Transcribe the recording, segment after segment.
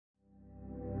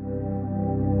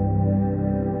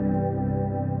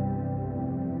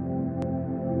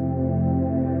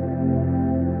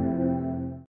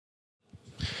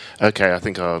Okay, I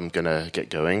think I'm going to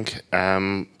get going.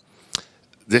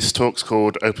 This talk's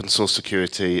called Open Source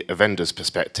Security, a Vendor's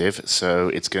Perspective, so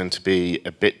it's going to be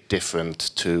a bit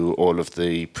different to all of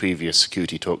the previous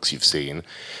security talks you've seen,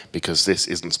 because this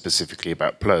isn't specifically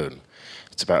about Plone.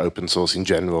 It's about open source in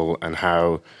general and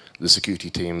how the security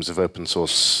teams of open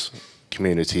source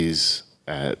communities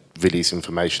release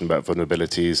information about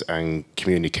vulnerabilities and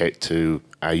communicate to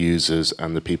our users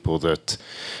and the people that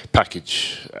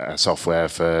package software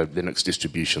for Linux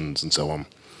distributions and so on.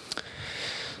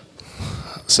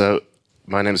 So,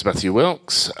 my name is Matthew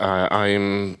Wilkes.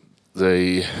 I'm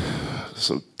the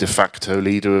sort of de facto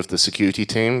leader of the security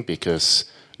team because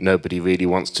nobody really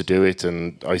wants to do it,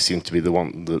 and I seem to be the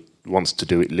one that wants to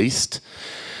do it least.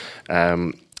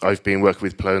 I've been working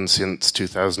with Plone since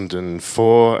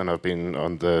 2004, and I've been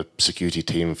on the security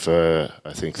team for,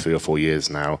 I think, 3 or 4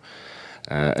 years now.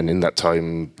 And in that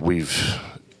time, we've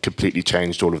completely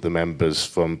changed all of the members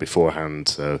from beforehand.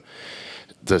 So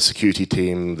the security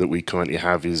team that we currently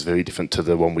have is very different to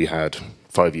the one we had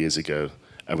 5 years ago,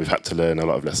 and we've had to learn a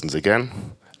lot of lessons again.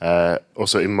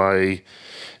 Also, in my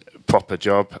proper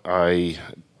job, I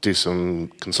do some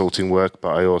consulting work,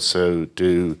 but I also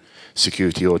do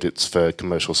security audits for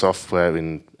commercial software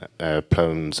in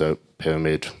Plone,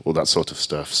 Pyramid, all that sort of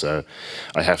stuff. So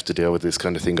I have to deal with this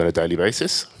kind of thing on a daily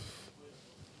basis.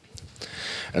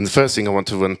 And the first thing I want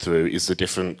to run through is the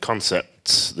different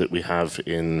concepts that we have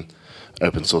in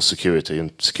open source security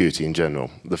and security in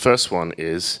general. The first one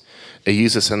is a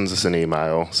user sends us an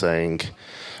email saying,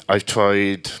 I've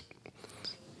tried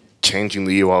changing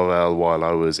the URL while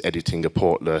I was editing a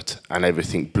portlet and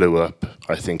everything blew up.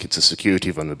 I think it's a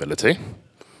security vulnerability.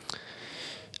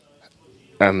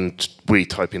 And we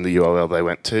type in the URL they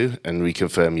went to and we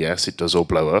confirm, yes, it does all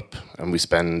blow up. And we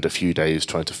spend a few days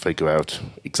trying to figure out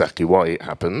exactly why it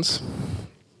happens.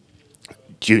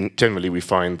 Generally, we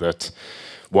find that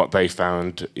what they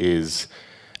found is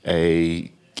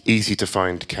a easy to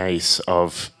find case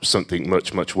of something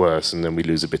much, much worse, and then we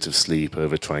lose a bit of sleep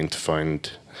over trying to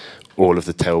find all of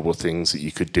the terrible things that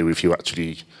you could do if you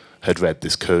actually had read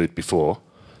this code before.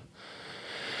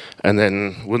 And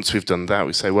then once we've done that,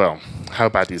 we say, well, how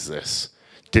bad is this?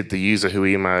 Did the user who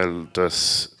emailed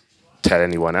us tell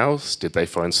anyone else? Did they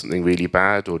find something really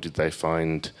bad, or did they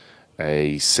find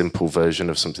a simple version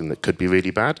of something that could be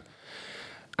really bad?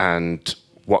 And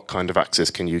what kind of access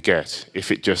can you get?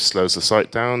 If it just slows the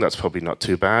site down, that's probably not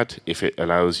too bad. If it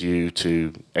allows you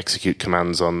to execute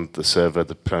commands on the server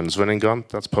the Plone's running on,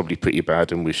 that's probably pretty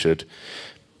bad, and we should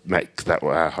make that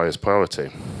our highest priority.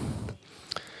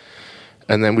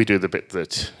 And then we do the bit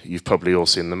that you've probably all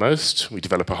seen the most. We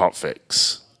develop a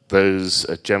hotfix. Those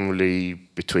are generally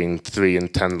between 3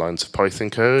 and 10 lines of Python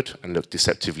code and look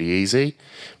deceptively easy.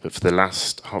 But for the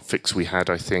last hotfix we had,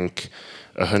 I think,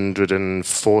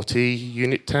 140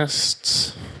 unit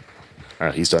tests.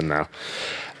 He's done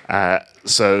now.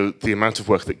 So the amount of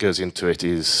work that goes into it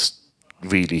is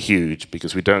really huge,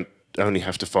 because we don't only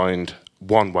have to find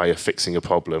one way of fixing a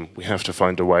problem. We have to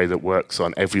find a way that works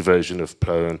on every version of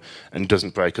Plone and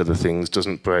doesn't break other things,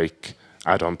 doesn't break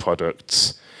add-on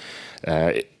products.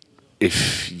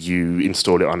 If you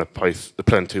install it on a Plone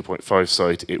 2.5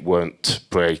 site, it won't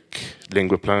break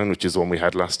LinguaPlone, which is the one we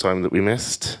had last time that we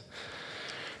missed.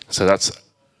 So that's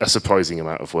a surprising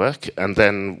amount of work. And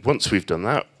then once we've done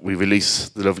that, we release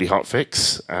the lovely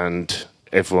hotfix, and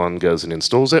everyone goes and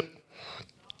installs it.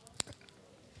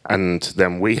 And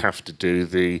then we have to do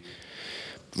the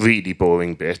really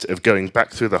boring bit of going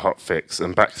back through the hotfix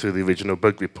and back through the original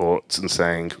bug reports and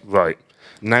saying, right,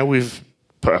 now we've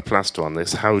put a plaster on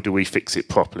this, how do we fix it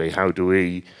properly? How do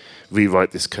we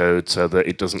rewrite this code so that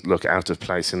it doesn't look out of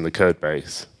place in the code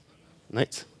base?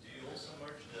 Nate?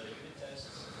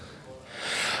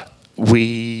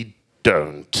 We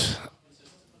don't.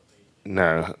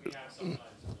 No.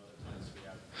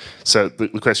 So the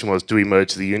question was, do we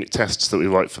merge the unit tests that we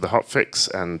write for the hotfix?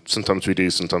 And sometimes we do,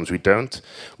 sometimes we don't.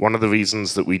 One of the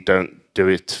reasons that we don't do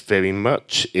it very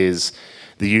much is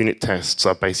the unit tests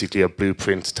are basically a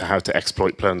blueprint to how to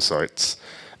exploit Plone sites.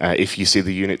 If you see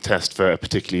the unit test for a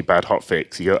particularly bad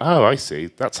hotfix, you go, oh, I see,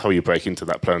 that's how you break into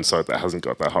that Plone site that hasn't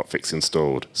got that hotfix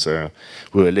installed. So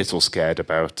we're a little scared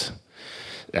about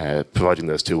providing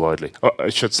those too widely. Oh, I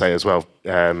should say as well,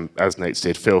 as Nate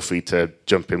did, feel free to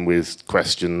jump in with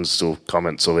questions or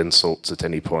comments or insults at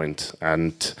any point.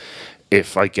 And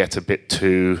if I get a bit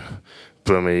too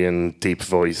brummy and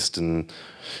deep-voiced and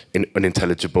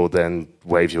unintelligible, then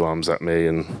wave your arms at me,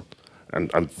 and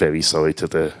I'm very sorry to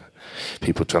the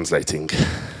people translating.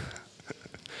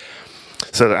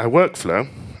 So our workflow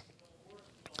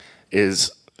is,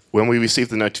 when we receive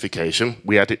the notification,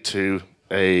 we add it to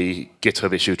a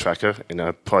GitHub issue tracker in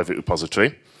a private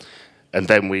repository, and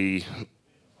then we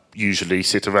usually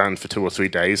sit around for 2 or 3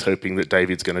 days hoping that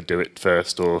David's going to do it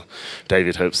first, or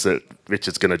David hopes that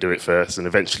Richard's going to do it first, and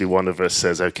eventually one of us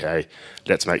says, okay,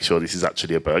 let's make sure this is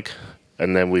actually a bug.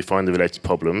 And then we find the related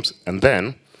problems, and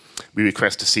then we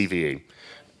request a CVE.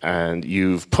 And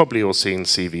you've probably all seen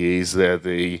CVEs. They're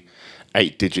the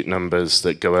 8-digit numbers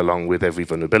that go along with every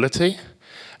vulnerability,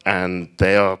 and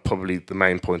they are probably the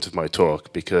main point of my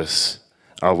talk, because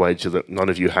I'll wager that none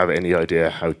of you have any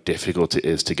idea how difficult it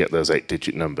is to get those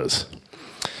 8-digit numbers.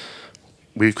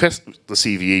 We request the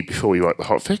CVE before we write the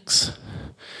hotfix.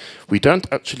 We don't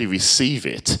actually receive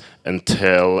it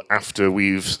until after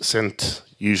we've sent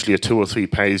usually a 2 or 3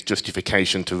 page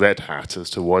justification to Red Hat as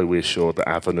to why we're sure that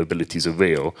our vulnerabilities are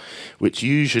real, which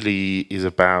usually is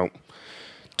about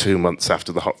 2 months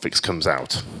after the hotfix comes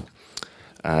out.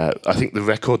 I think the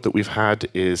record that we've had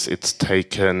is it's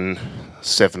taken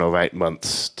 7 or 8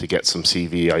 months to get some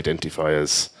CVE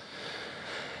identifiers.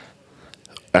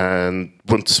 And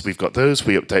once we've got those,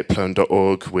 we update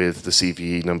plone.org with the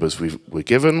CVE numbers we're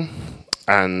given.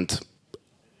 And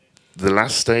the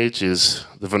last stage is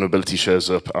the vulnerability shows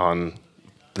up on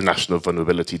the National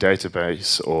Vulnerability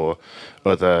Database or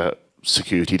other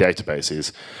security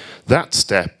databases. That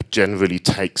step generally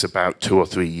takes about 2 or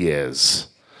 3 years.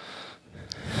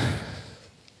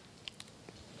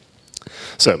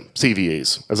 So,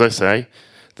 CVEs, as I say,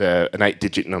 they're an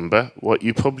 8-digit number. What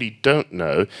you probably don't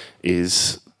know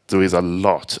is there is a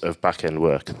lot of back-end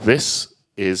work. This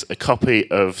is a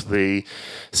copy of the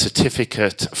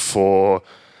certificate for,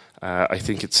 I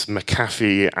think it's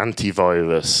McAfee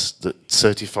antivirus, that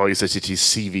certifies that it is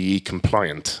CVE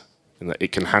compliant and that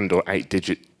it can handle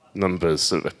 8-digit numbers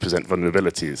that represent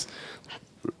vulnerabilities.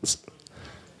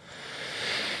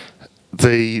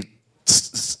 The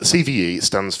CVE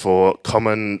stands for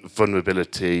Common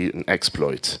Vulnerability and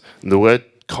Exploit. And the word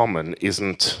common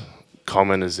isn't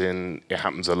common as in it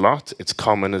happens a lot. It's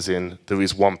common as in there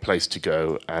is one place to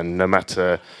go, and no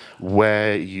matter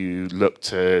where you look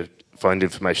to find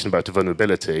information about a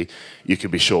vulnerability, you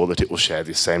can be sure that it will share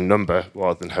the same number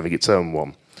rather than having its own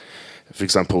one. For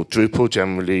example, Drupal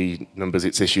generally numbers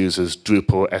its issues as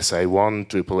Drupal SA1,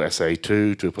 Drupal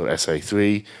SA2, Drupal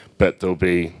SA3, but there'll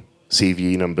be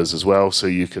CVE numbers as well, so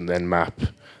you can then map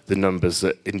the numbers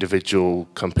that individual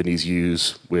companies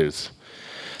use with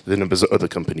the numbers that other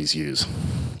companies use.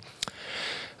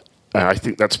 I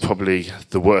think that's probably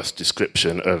the worst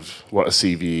description of what a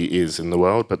CVE is in the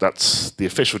world, but that's the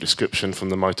official description from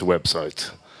the MITRE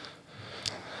website.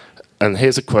 And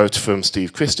here's a quote from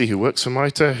Steve Christie, who works for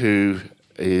MITRE, who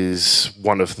is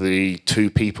one of the 2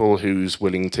 people who's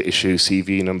willing to issue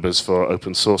CVE numbers for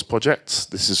open source projects.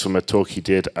 This is from a talk he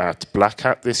did at Black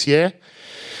Hat this year.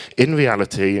 In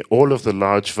reality, all of the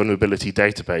large vulnerability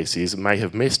databases may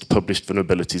have missed published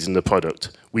vulnerabilities in the product.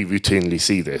 We routinely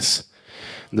see this.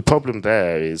 And the problem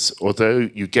there is, although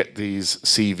you get these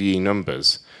CVE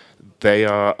numbers, they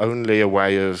are only a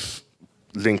way of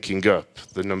linking up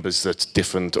the numbers that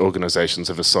different organizations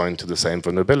have assigned to the same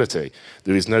vulnerability.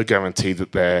 There is no guarantee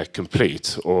that they're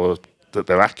complete or that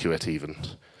they're accurate even.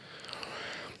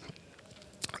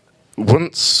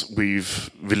 Once we've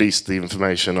released the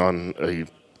information on a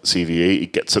CVE,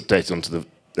 it gets updated onto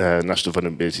the National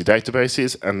Vulnerability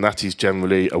Databases, and that is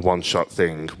generally a one-shot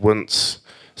thing. Once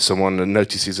someone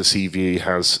notices a CVE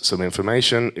has some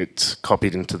information, it's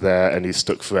copied into there and is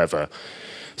stuck forever.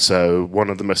 So one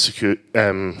of the most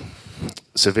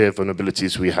severe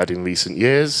vulnerabilities we had in recent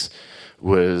years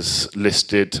was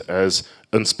listed as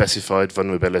unspecified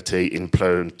vulnerability in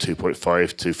Plone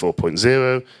 2.5 to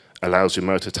 4.0, allows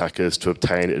remote attackers to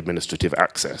obtain administrative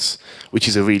access, which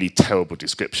is a really terrible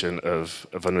description of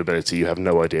a vulnerability. You have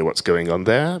no idea what's going on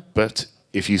there, but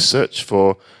if you search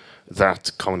for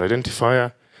that common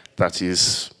identifier, that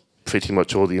is pretty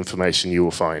much all the information you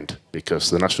will find, because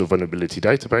the National Vulnerability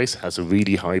Database has a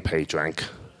really high page rank.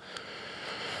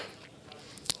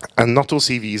 And not all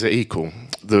CVEs are equal.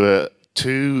 There are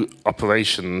 2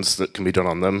 operations that can be done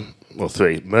on them, or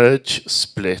 3: merge,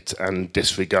 split, and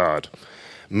disregard.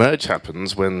 Merge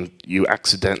happens when you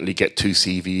accidentally get 2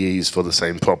 CVEs for the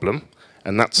same problem,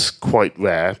 and that's quite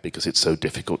rare because it's so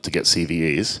difficult to get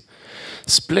CVEs.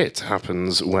 Split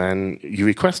happens when you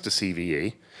request a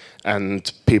CVE,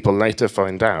 and people later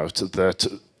find out that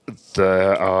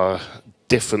there are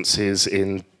differences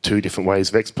in 2 different ways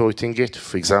of exploiting it.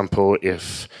 For example,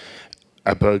 if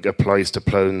a bug applies to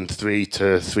Plone 3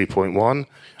 to 3.1,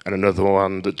 and another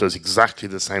one that does exactly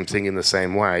the same thing in the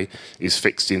same way is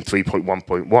fixed in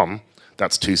 3.1.1,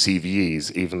 that's 2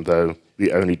 CVEs, even though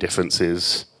the only difference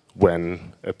is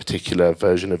when a particular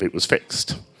version of it was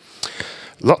fixed.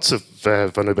 Lots of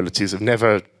vulnerabilities have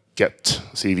never get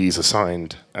CVs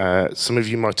assigned. Some of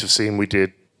you might have seen we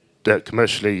did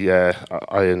commercially,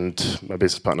 I and my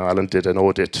business partner Alan did an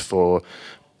audit for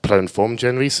Plone Form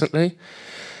Gen recently.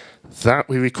 That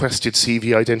we requested CV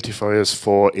identifiers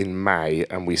for in May,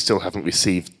 and we still haven't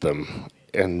received them.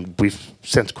 And we've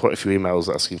sent quite a few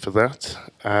emails asking for that.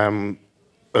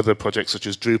 Other projects such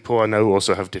as Drupal, I know,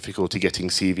 also have difficulty getting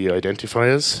CV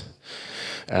identifiers.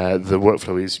 The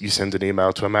workflow is you send an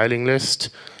email to a mailing list,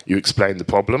 you explain the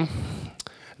problem,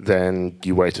 then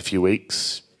you wait a few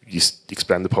weeks, you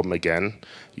explain the problem again,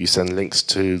 you send links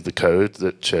to the code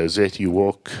that shows it, you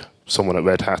walk someone at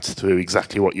Red Hat through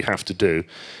exactly what you have to do,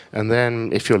 and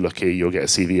then, if you're lucky, you'll get a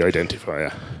CV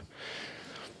identifier.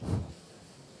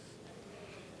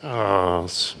 Oh,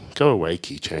 go away,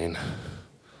 keychain.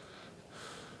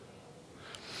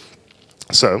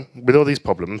 So, with all these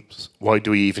problems, why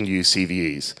do we even use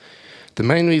CVEs? The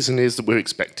main reason is that we're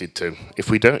expected to. If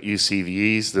we don't use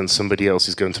CVEs, then somebody else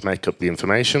is going to make up the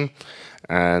information,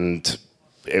 and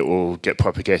it will get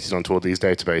propagated onto all these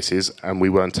databases, and we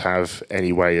won't have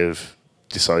any way of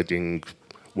deciding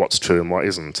what's true and what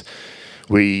isn't.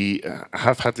 We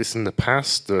have had this in the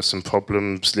past. There are some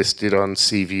problems listed on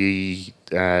CV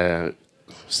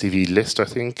list, I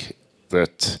think,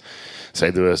 that say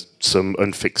there are some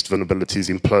unfixed vulnerabilities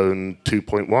in Plone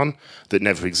 2.1 that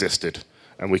never existed,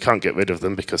 and we can't get rid of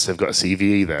them because they've got a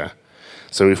CVE there.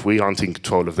 So if we aren't in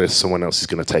control of this, someone else is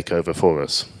going to take over for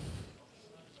us.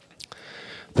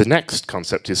 The next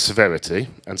concept is severity,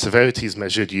 and severity is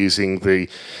measured using the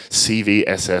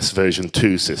CVSS version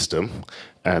 2 system.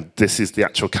 This is the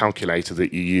actual calculator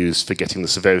that you use for getting the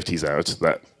severities out.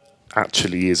 That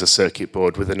actually is a circuit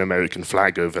board with an American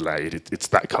flag overlaid. It's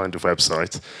that kind of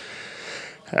website.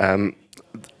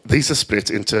 These are split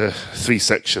into 3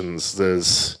 sections.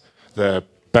 There's the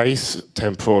base,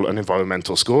 temporal, and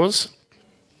environmental scores.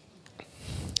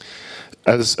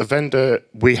 As a vendor,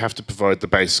 we have to provide the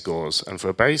base scores. And for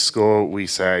a base score, we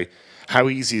say, how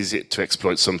easy is it to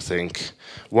exploit something?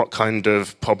 What kind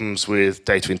of problems with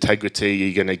data integrity are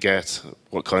you going to get?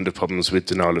 What kind of problems with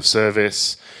denial of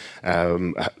service?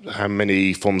 How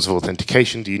many forms of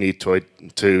authentication do you need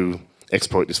to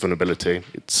exploit this vulnerability?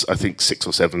 It's, I think, 6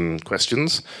 or 7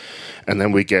 questions. And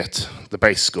then we get the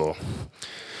base score.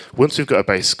 Once we've got a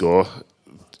base score,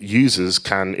 users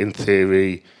can, in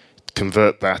theory,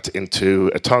 convert that into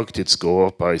a targeted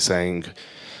score by saying,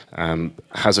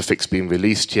 has a fix been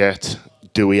released yet?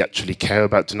 Do we actually care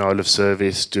about denial of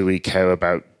service? Do we care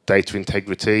about data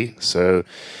integrity? So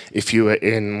if you were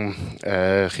in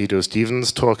Guido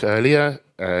Stevens' talk earlier,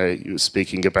 you were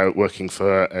speaking about working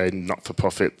for a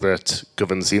not-for-profit that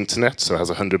governs the internet, so has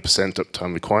a 100%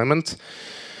 uptime requirement.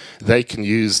 They can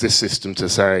use this system to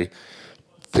say,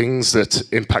 things that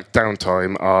impact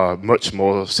downtime are much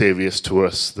more serious to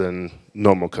us than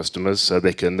normal customers, so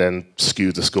they can then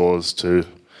skew the scores to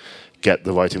get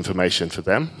the right information for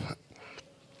them.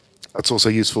 That's also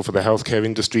useful for the healthcare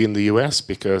industry in the US,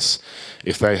 because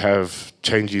if they have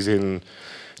changes in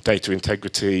data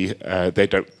integrity, they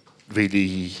don't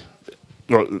really,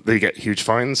 well, they get huge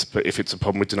fines, but if it's a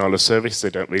problem with denial of service, they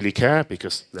don't really care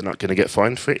because they're not going to get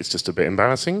fined for it. It's just a bit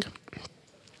embarrassing.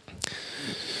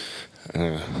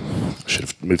 I should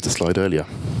have moved the slide earlier.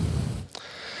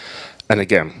 And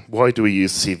again, why do we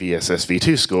use CVSS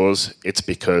v2 scores? It's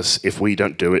because if we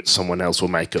don't do it, someone else will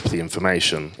make up the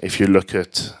information. If you look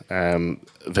at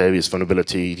various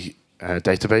vulnerability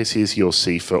databases, you'll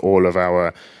see for all of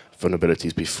our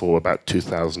vulnerabilities before about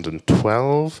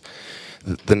 2012,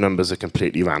 the numbers are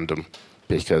completely random.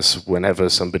 Because whenever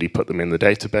somebody put them in the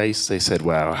database, they said,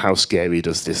 well, how scary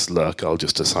does this look? I'll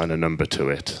just assign a number to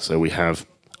it. So we have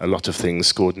a lot of things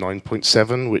scored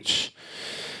 9.7, which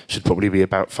should probably be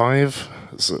about 5.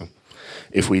 So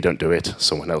if we don't do it,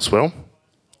 someone else will.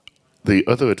 The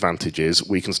other advantage is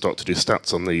we can start to do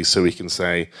stats on these, so we can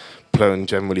say Plone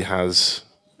generally has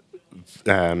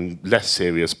less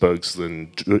serious bugs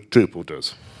than Drupal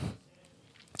does.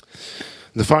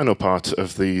 The final part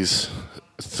of these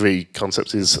 3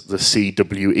 concepts is the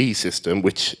CWE system,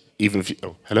 which even if you,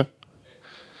 oh, hello?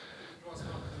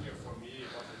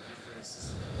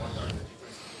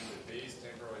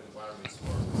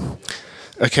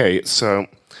 Okay, so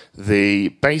the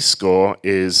base score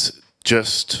is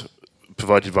just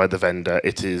provided by the vendor.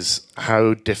 It is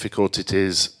how difficult it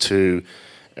is to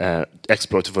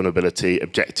exploit a vulnerability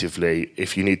objectively,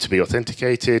 if you need to be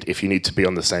authenticated, if you need to be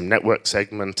on the same network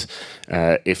segment,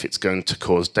 if it's going to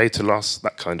cause data loss,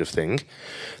 that kind of thing.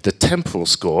 The temporal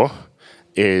score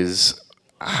is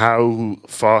how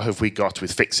far have we got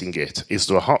with fixing it? Is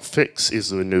there a hot fix? Is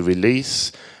there a new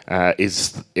release?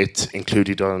 Is it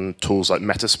included on tools like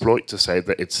Metasploit to say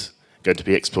that it's going to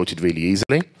be exploited really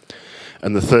easily?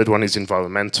 And the third one is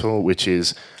environmental, which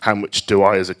is how much do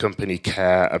I as a company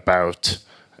care about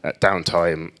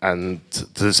downtime? And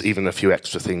there's even a few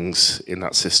extra things in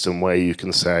that system where you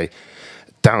can say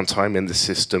downtime in the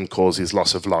system causes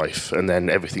loss of life, and then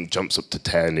everything jumps up to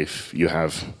 10 if you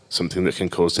have something that can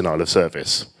cause denial of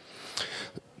service.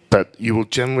 But you will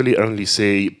generally only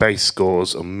see base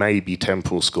scores or maybe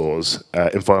temporal scores.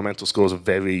 Environmental scores are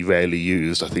very rarely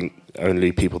used. I think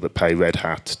only people that pay Red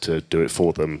Hat to do it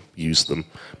for them use them,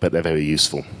 but they're very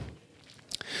useful.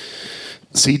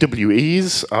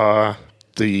 CWEs are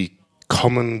the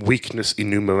common weakness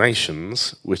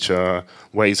enumerations, which are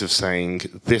ways of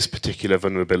saying this particular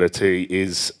vulnerability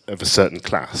is of a certain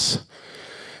class.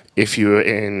 If you were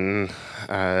in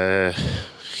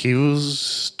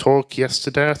Hugh's talk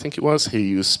yesterday, I think it was,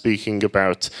 he was speaking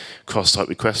about cross-site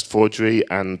request forgery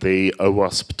and the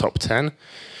OWASP top 10.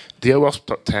 The OWASP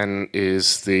top 10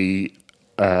 is the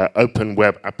Open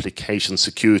Web Application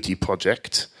Security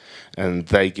Project, and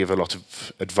they give a lot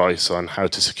of advice on how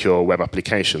to secure web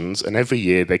applications, and every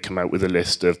year they come out with a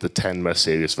list of the 10 most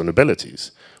serious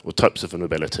vulnerabilities, or types of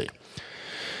vulnerability.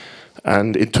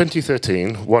 And in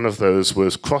 2013, one of those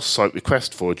was cross-site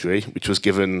request forgery, which was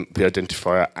given the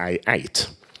identifier A8.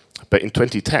 But in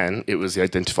 2010, it was the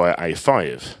identifier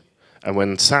A5. And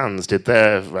when SANS did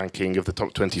their ranking of the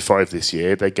top 25 this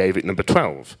year, they gave it number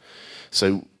 12.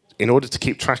 So in order to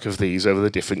keep track of these over the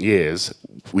different years,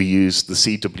 we use the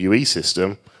CWE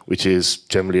system, which is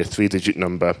generally a 3-digit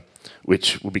number,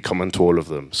 which will be common to all of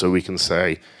them. So we can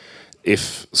say,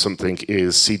 if something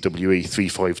is CWE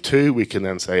 352, we can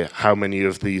then say how many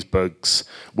of these bugs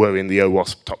were in the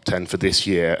OWASP top 10 for this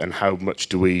year, and how much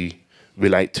do we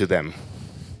relate to them.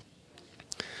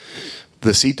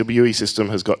 The CWE system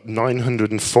has got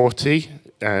 940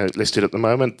 listed at the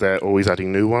moment. They're always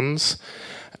adding new ones.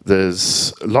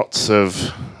 There's lots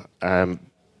of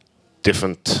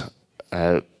different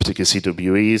particular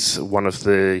CWEs. One of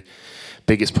the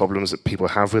biggest problems that people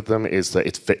have with them is that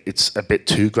it's a bit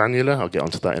too granular. I'll get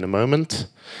onto that in a moment.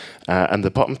 And the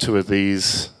bottom two of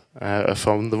these are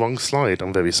from the wrong slide.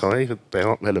 I'm very sorry, they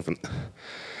aren't relevant.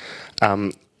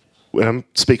 When I'm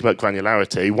speaking about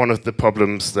granularity, one of the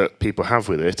problems that people have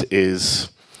with it is,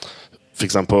 for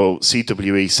example,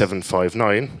 CWE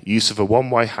 759, use of a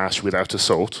one-way hash without a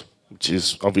salt, which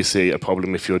is obviously a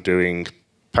problem if you're doing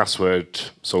password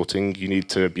salting. You need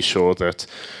to be sure that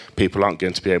people aren't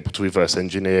going to be able to reverse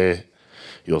engineer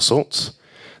your salts.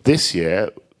 This year,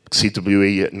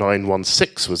 CWE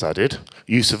 916 was added,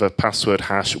 use of a password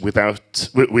hash with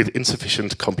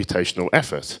insufficient computational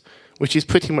effort, which is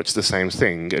pretty much the same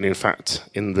thing. And in fact,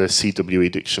 in the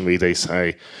CWE dictionary, they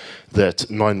say that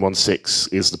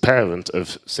 916 is the parent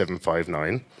of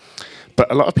 759.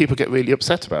 But a lot of people get really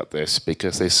upset about this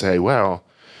because they say, well,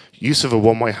 use of a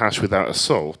one-way hash without a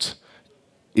salt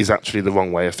is actually the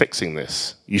wrong way of fixing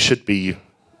this. You should be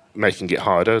making it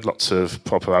harder. Lots of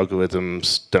proper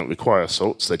algorithms don't require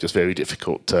salts. They're just very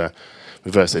difficult to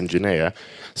reverse engineer.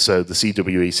 So the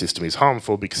CWE system is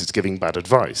harmful because it's giving bad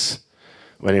advice,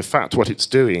 when in fact what it's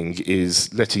doing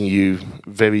is letting you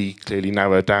very clearly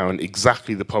narrow down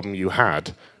exactly the problem you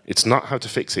had. It's not how to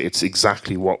fix it, it's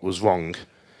exactly what was wrong.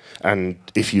 And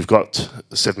if you've got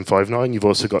 759, you've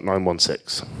also got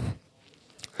 916.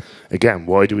 Again,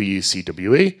 why do we use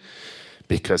CWE?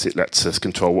 Because it lets us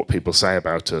control what people say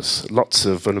about us. Lots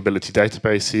of vulnerability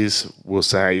databases will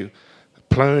say,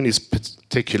 Plone is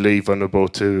particularly vulnerable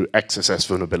to XSS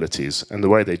vulnerabilities. And the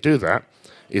way they do that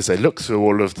is they look through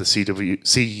all of the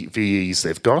CVEs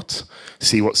they've got,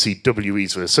 see what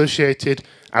CWEs are associated,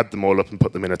 add them all up and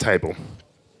put them in a table.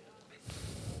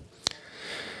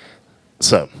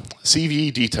 So,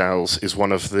 CVE details is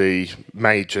one of the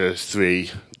major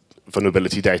 3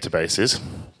 vulnerability databases.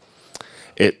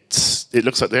 It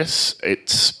looks like this.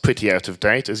 It's pretty out of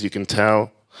date, as you can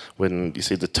tell, when you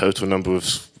see the total number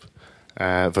of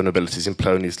vulnerabilities in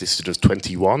Plone is listed as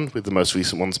 21, with the most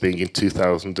recent ones being in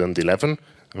 2011.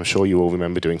 I'm sure you all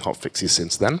remember doing hotfixes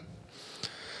since then.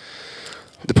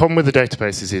 The problem with the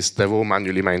databases is they're all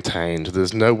manually maintained.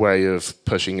 There's no way of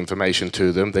pushing information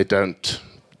to them. They don't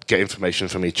get information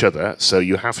from each other, so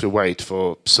you have to wait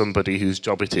for somebody whose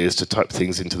job it is to type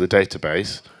things into the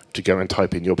database to go and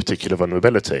type in your particular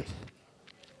vulnerability.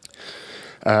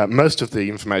 Most of the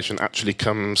information actually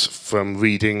comes from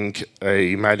reading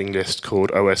a mailing list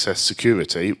called OSS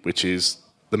Security, which is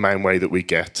the main way that we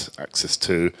get access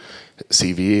to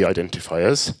CVE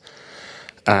identifiers.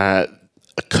 A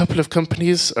couple of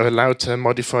companies are allowed to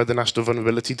modify the National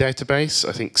Vulnerability Database.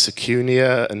 I think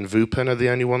Secunia and Vupen are the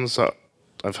only ones that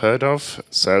I've heard of.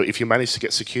 So if you manage to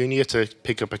get Secunia to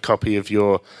pick up a copy of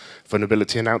your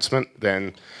vulnerability announcement,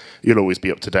 then you'll always be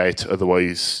up to date.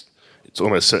 Otherwise, it's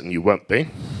almost certain you won't be.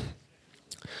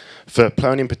 For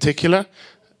Plone in particular,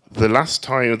 the last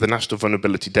time the National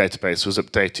Vulnerability Database was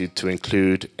updated to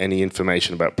include any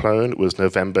information about Plone was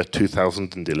November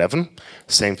 2011.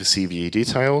 Same for CVE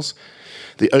details.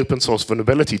 The open source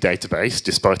vulnerability database,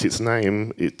 despite its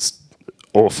name, it's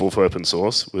awful for open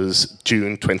source, was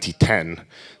June 2010.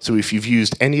 So if you've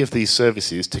used any of these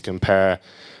services to compare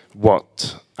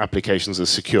what applications are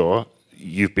secure,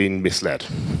 you've been misled.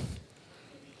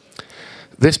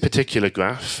 This particular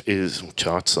chart is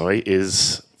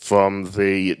from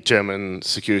the German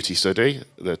security study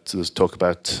that was talked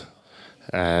about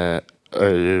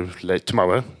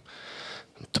tomorrow.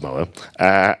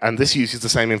 And this uses the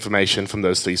same information from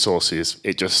those three sources.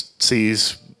 It just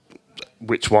sees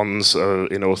which ones are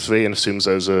in all three and assumes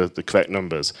those are the correct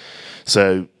numbers.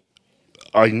 So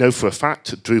I know for a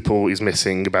fact Drupal is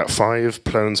missing about 5,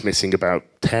 Plone's missing about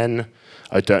 10.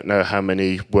 I don't know how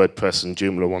many WordPress and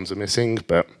Joomla ones are missing,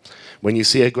 but when you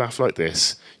see a graph like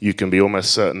this, you can be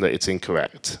almost certain that it's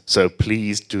incorrect. So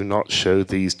please do not show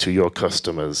these to your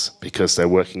customers because they're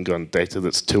working on data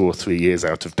that's 2 or 3 years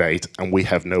out of date, and we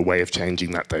have no way of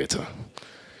changing that data.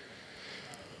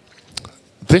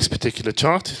 This particular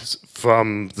chart is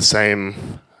from the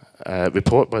same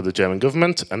report by the German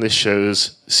government, and this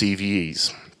shows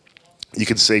CVEs. You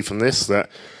can see from this that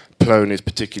Plone is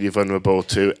particularly vulnerable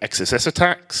to XSS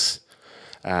attacks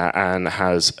and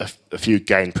has a few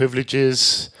gain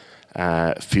privileges,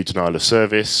 a few denial of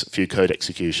service, a few code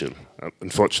execution.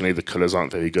 Unfortunately, the colors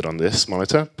aren't very good on this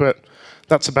monitor, but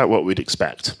that's about what we'd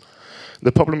expect.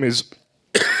 The problem is,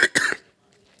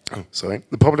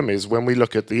 the problem is when we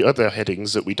look at the other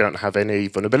headings that we don't have any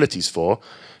vulnerabilities for,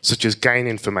 such as gain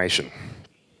information.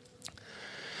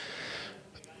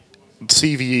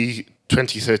 CVE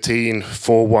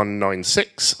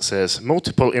 2013-4196 says,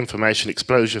 multiple information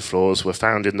exposure flaws were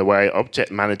found in the way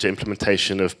Object Manager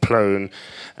implementation of Plone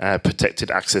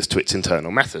protected access to its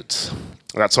internal methods.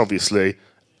 That's obviously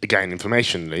a gain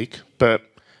information leak, but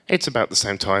it's about the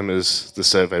same time as the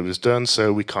survey was done,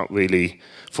 so we can't really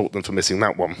fault them for missing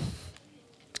that one.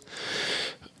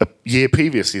 A year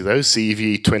previously, though,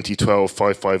 CVE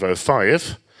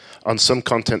 2012-5505, on some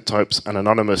content types, an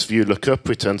anonymous view lookup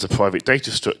returns a private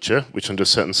data structure, which under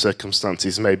certain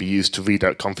circumstances may be used to read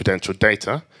out confidential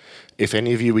data. If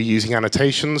any of you were using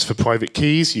annotations for private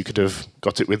keys, you could have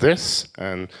got it with this.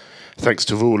 And thanks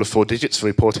to Rule of 4 Digits for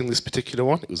reporting this particular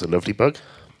one. It was a lovely bug.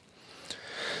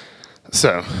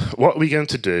 So, what are we going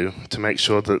to do to make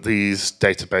sure that these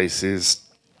databases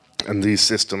and these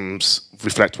systems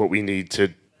reflect what we need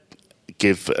to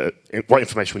give, what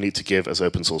information we need to give as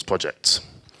open source projects?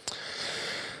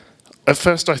 At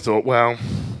first I thought, well,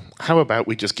 how about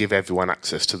we just give everyone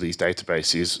access to these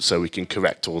databases so we can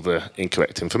correct all the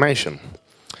incorrect information?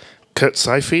 Kurt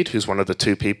Seifried, who's one of the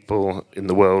 2 people in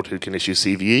the world who can issue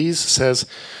CVEs, says,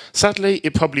 sadly,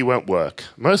 it probably won't work.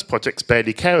 Most projects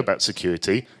barely care about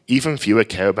security, even fewer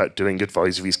care about doing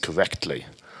advisories correctly.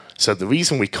 So the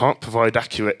reason we can't provide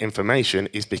accurate information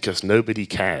is because nobody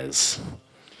cares.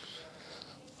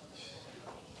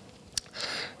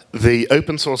 The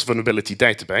open source vulnerability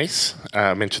database,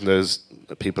 I mentioned those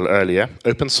people earlier,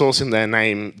 open source in their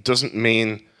name doesn't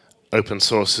mean open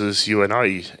source as you and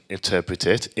I interpret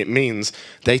it. It means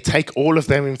they take all of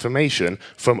their information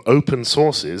from open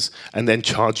sources and then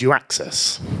charge you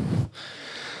access.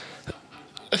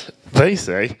 They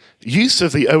say, use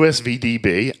of the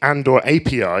OSVDB and/or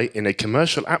API in a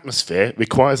commercial atmosphere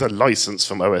requires a license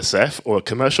from OSF or a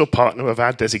commercial partner of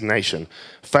our designation.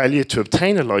 Failure to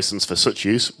obtain a license for such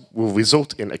use will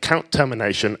result in account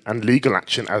termination and legal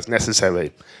action as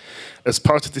necessary. As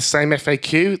part of the same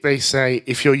FAQ, they say,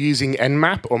 if you're using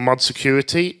Nmap or mod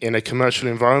security in a commercial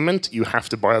environment, you have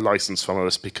to buy a license from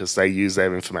us because they use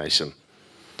their information.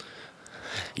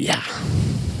 Yeah.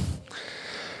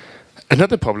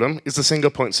 Another problem is the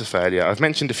single points of failure. I've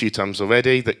mentioned a few times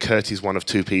already that Kurt is one of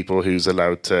 2 people who's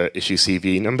allowed to issue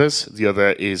CVE numbers. The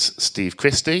other is Steve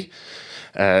Christie,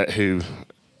 who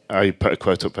I put a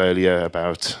quote up earlier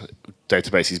about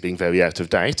databases being very out of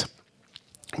date.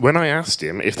 When I asked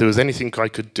him if there was anything I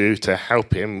could do to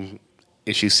help him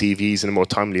issue CVEs in a more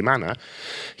timely manner,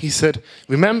 he said,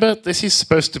 remember, this is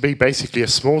supposed to be basically a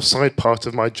small side part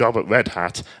of my job at Red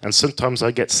Hat, and sometimes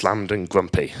I get slammed and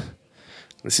grumpy.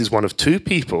 This is one of 2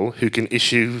 people who can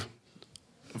issue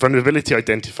vulnerability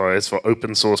identifiers for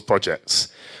open source projects.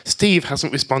 Steve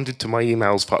hasn't responded to my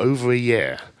emails for over a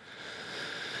year.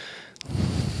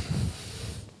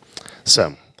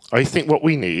 So I think what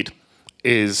we need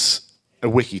is a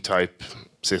wiki type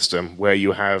system where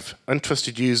you have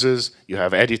untrusted users, you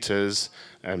have editors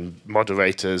and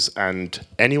moderators, and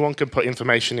anyone can put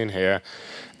information in here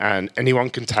and anyone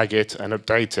can tag it and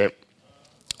update it.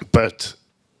 But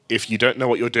if you don't know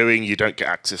what you're doing, you don't get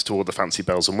access to all the fancy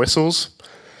bells and whistles.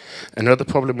 Another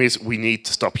problem is we need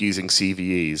to stop using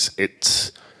CVEs.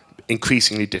 It's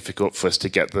increasingly difficult for us to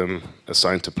get them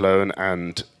assigned to Plone,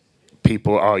 and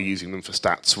people are using them for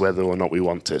stats whether or not we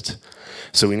want it.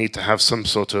 So we need to have some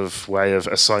sort of way of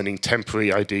assigning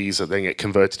temporary IDs that then get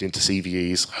converted into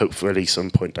CVEs, hopefully some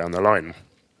point down the line.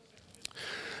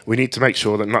 We need to make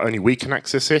sure that not only we can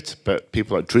access it, but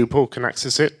people like Drupal can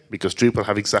access it, because Drupal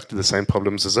have exactly the same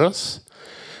problems as us.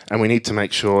 And we need to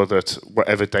make sure that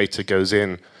whatever data goes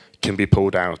in can be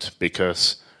pulled out,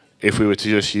 because if we were to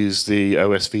just use the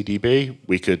OSVDB,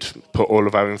 we could put all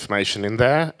of our information in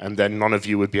there, and then none of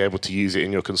you would be able to use it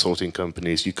in your consulting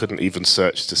companies. You couldn't even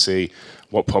search to see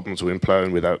what problems were in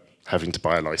Plone without having to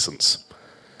buy a license.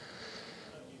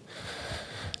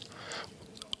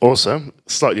 Also,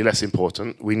 slightly less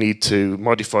important, we need to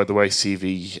modify the way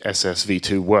CVSS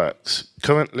v2 works.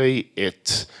 Currently,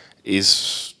 it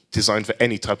is designed for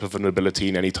any type of vulnerability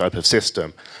in any type of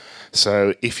system.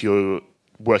 So if you're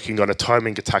working on a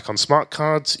timing attack on smart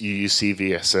cards, you use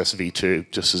CVSS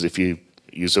v2 just as if you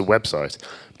use a website.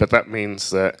 But that means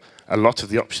that a lot of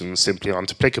the options simply aren't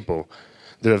applicable.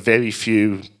 There are very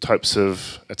few types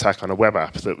of attack on a web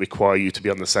app that require you to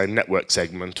be on the same network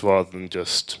segment rather than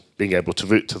just being able to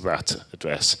route to that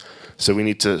address. So we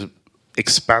need to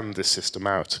expand this system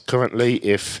out. Currently,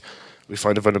 if we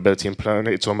find a vulnerability in Plone,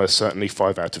 it's almost certainly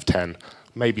 5 out of 10.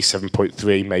 Maybe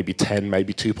 7.3, maybe 10,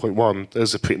 maybe 2.1.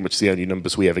 Those are pretty much the only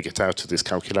numbers we ever get out of this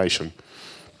calculation.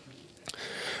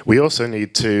 We also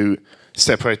need to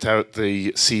separate out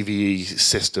the CVE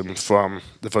system from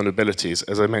the vulnerabilities.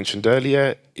 As I mentioned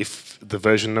earlier, if the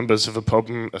version numbers of a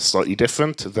problem are slightly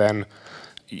different, then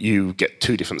you get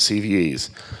 2 different CVEs.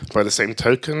 By the same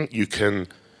token, you can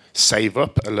save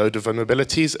up a load of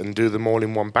vulnerabilities and do them all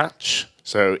in one batch.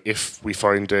 So if we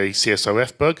find a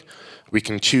CSOF bug, we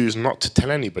can choose not to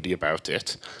tell anybody about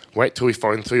it, wait till we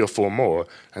find 3 or 4 more,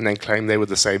 and then claim they were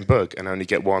the same bug and only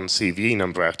get 1 CVE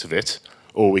number out of it.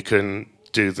 Or we can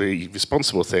do the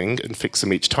responsible thing and fix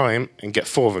them each time and get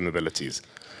 4 vulnerabilities.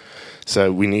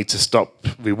 So we need to stop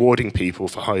rewarding people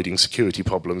for hiding security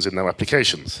problems in their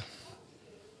applications.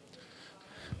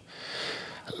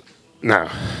 Now,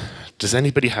 does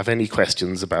anybody have any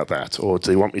questions about that, or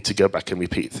do they want me to go back and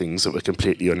repeat things that were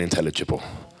completely unintelligible?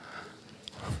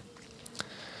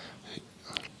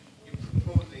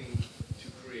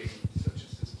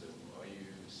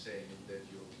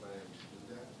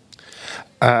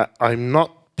 I'm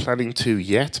not planning to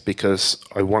yet, because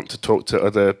I want to talk to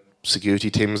other security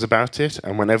teams about it,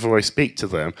 and whenever I speak to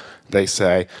them, they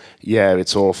say, yeah,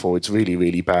 it's awful, it's really,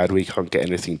 really bad, we can't get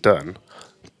anything done.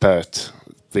 But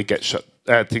they get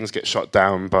things get shut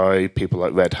down by people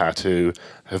like Red Hat, who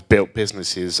have built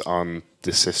businesses on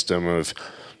this system of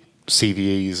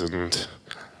CVEs and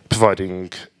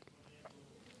providing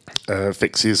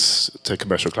fixes to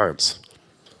commercial clients.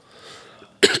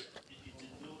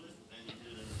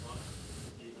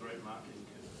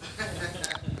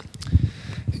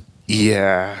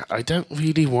 Yeah, I don't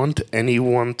really want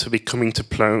anyone to be coming to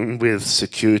Plone with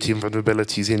security and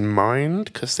vulnerabilities in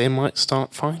mind, because they might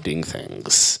start finding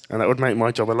things, and that would make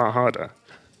my job a lot harder.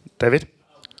 David?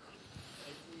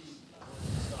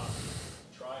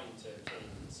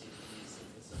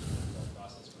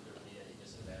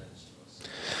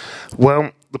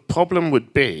 Well, the problem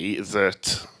would be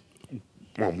that,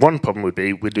 well, one problem would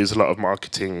be we'd lose a lot of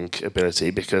marketing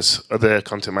ability, because other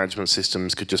content management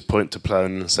systems could just point to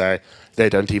Plone and say they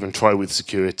don't even try with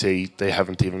security, they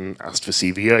haven't even asked for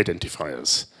CVE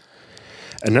identifiers.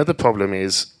 Another problem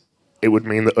is it would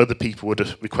mean that other people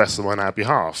would request them on our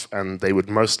behalf, and they would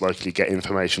most likely get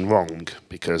information wrong,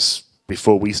 because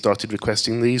before we started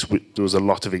requesting these, there was a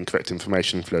lot of incorrect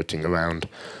information floating around.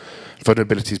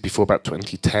 Vulnerabilities before about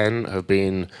 2010 have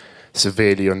been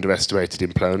severely underestimated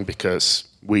in Plone because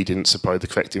we didn't supply the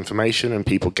correct information and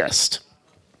people guessed.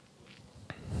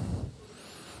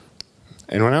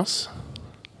 Anyone else?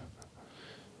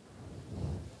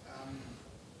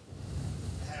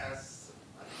 At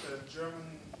the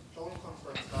German Plone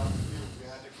conference last year, we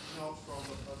had a keynote from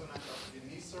the president of the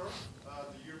NISR,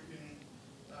 the European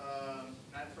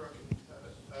Network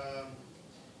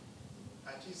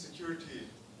IT Security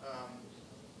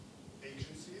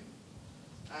Agency,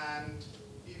 and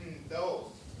even those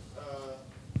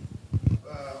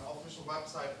official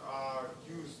websites are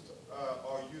used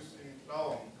in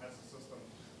Plone as a system.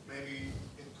 Maybe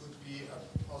it could be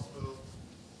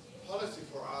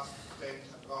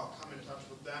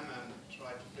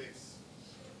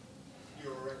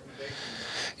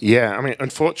Yeah, I mean,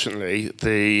 unfortunately,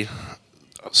 the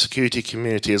security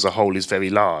community as a whole is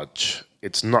very large.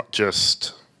 It's not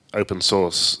just open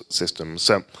source systems.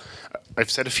 So I've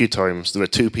said a few times there are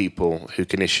two people who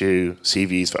can issue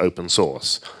CVs for open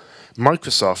source.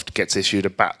 Microsoft gets issued a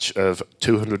batch of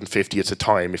 250 at a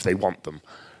time if they want them.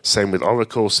 Same with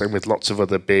Oracle, same with lots of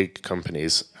other big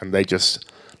companies, and they just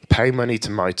pay money to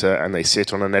MITRE and they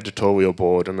sit on an editorial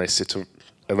board and they sit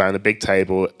around a big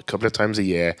table a couple of times a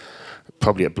year,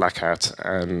 probably at Black Hat,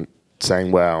 and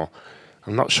saying, well,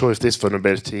 I'm not sure if this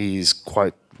vulnerability is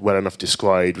quite well enough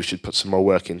described, we should put some more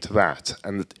work into that.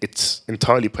 And it's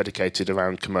entirely predicated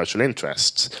around commercial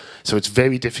interests. So it's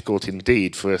very difficult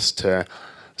indeed for us to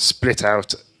split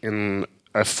out in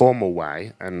a formal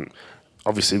way, and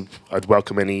obviously I'd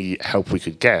welcome any help we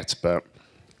could get, but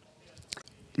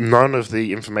none of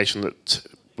the information that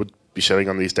would be showing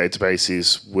on these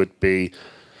databases would be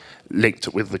linked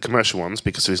with the commercial ones,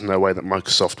 because there's no way that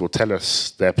Microsoft will tell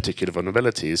us their particular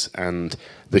vulnerabilities, and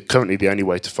currently the only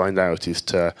way to find out is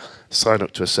to sign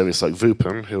up to a service like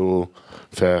Vupen, who will,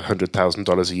 for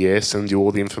 $100,000 a year, send you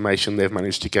all the information they've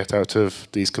managed to get out of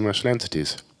these commercial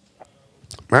entities.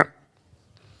 Matt?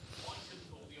 Why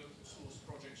shouldn't all the open source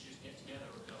projects just get together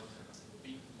and go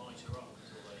beat MITRE up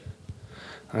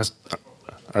until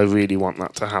they... I really want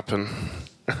that to happen.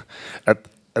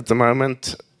 At the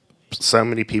moment, so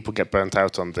many people get burnt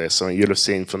out on this. I mean, you'll have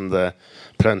seen from the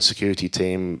Plone security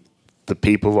team, the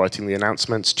people writing the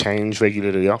announcements change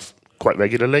quite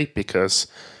regularly, because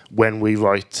when we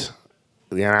write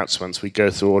the announcements, we go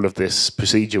through all of this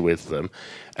procedure with them,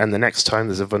 and the next time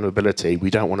there's a vulnerability, we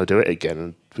don't want to do it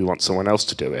again, we want someone else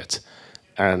to do it.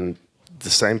 And the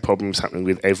same problem is happening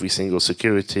with every single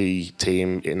security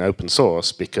team in open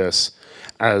source, because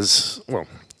as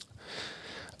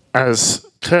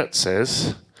Kurt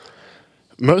says,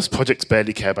 most projects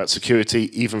barely care about security,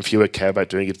 even fewer care about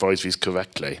doing advisories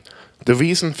correctly. The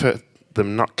reason for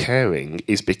them not caring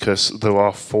is because there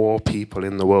are 4 people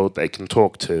in the world they can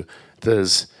talk to.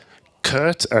 There's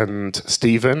Kurt and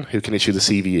Stephen, who can issue the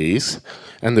CVEs,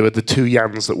 and there are the 2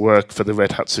 Jans that work for the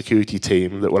Red Hat security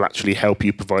team that will actually help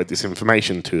you provide this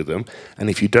information to them. And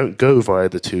if you don't go via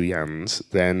the 2 Jans,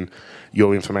 then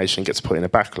your information gets put in a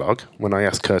backlog. When I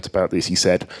asked Kurt about this, he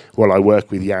said, well, I work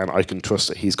with Jan, I can trust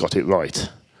that he's got it right.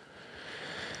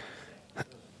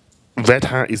 Red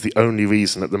Hat is the only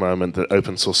reason at the moment that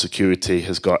open source security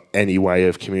has got any way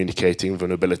of communicating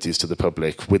vulnerabilities to the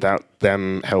public. Without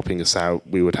them helping us out,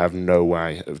 we would have no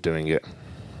way of doing it.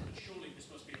 Surely this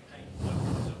must be a pain.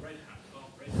 So Red Hat, can't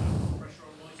Red Hat put pressure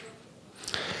on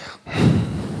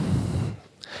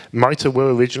MITRE? MITRE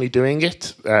were originally doing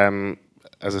it.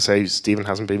 As I say, Stephen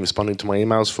hasn't been responding to my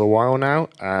emails for a while now.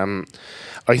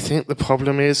 I think the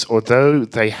problem is, although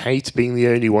they hate being the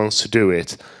only ones to do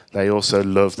it, they also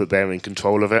love that they're in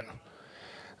control of it.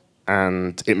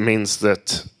 And it means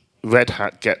that Red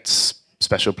Hat gets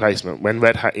special placement. When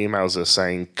Red Hat emails us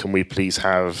saying, can we please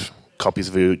have copies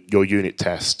of your unit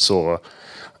tests or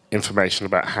information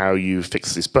about how you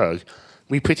fix this bug,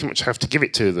 we pretty much have to give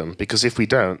it to them, because if we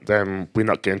don't, then we're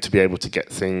not going to be able to get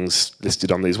things listed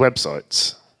on these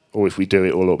websites. Or if we do,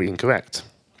 it will all be incorrect.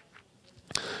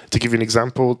 To give you an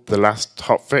example, the last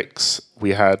hotfix, we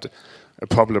had a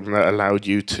problem that allowed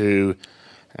you to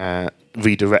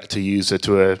redirect a user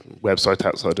to a website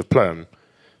outside of Plone.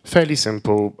 Fairly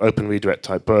simple, open redirect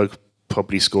type bug,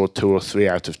 probably scored 2 or 3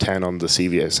 out of 10 on the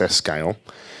CVSS scale.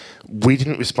 We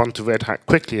didn't respond to Red Hat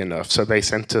quickly enough, so they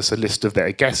sent us a list of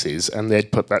their guesses, and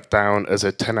they'd put that down as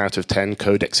a 10 out of 10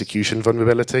 code execution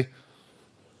vulnerability.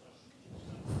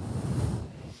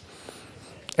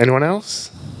 Anyone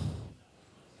else?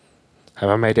 Have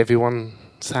I made everyone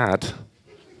sad?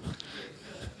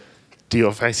 Do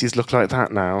your faces look like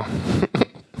that now?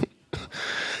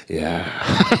 Yeah.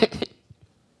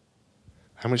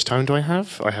 How much time do I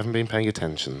have? I haven't been paying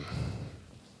attention.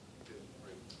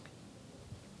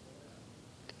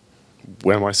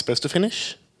 Where am I supposed to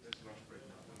finish?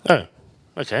 Oh,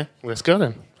 okay. Let's go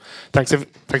then. Thanks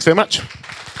very much.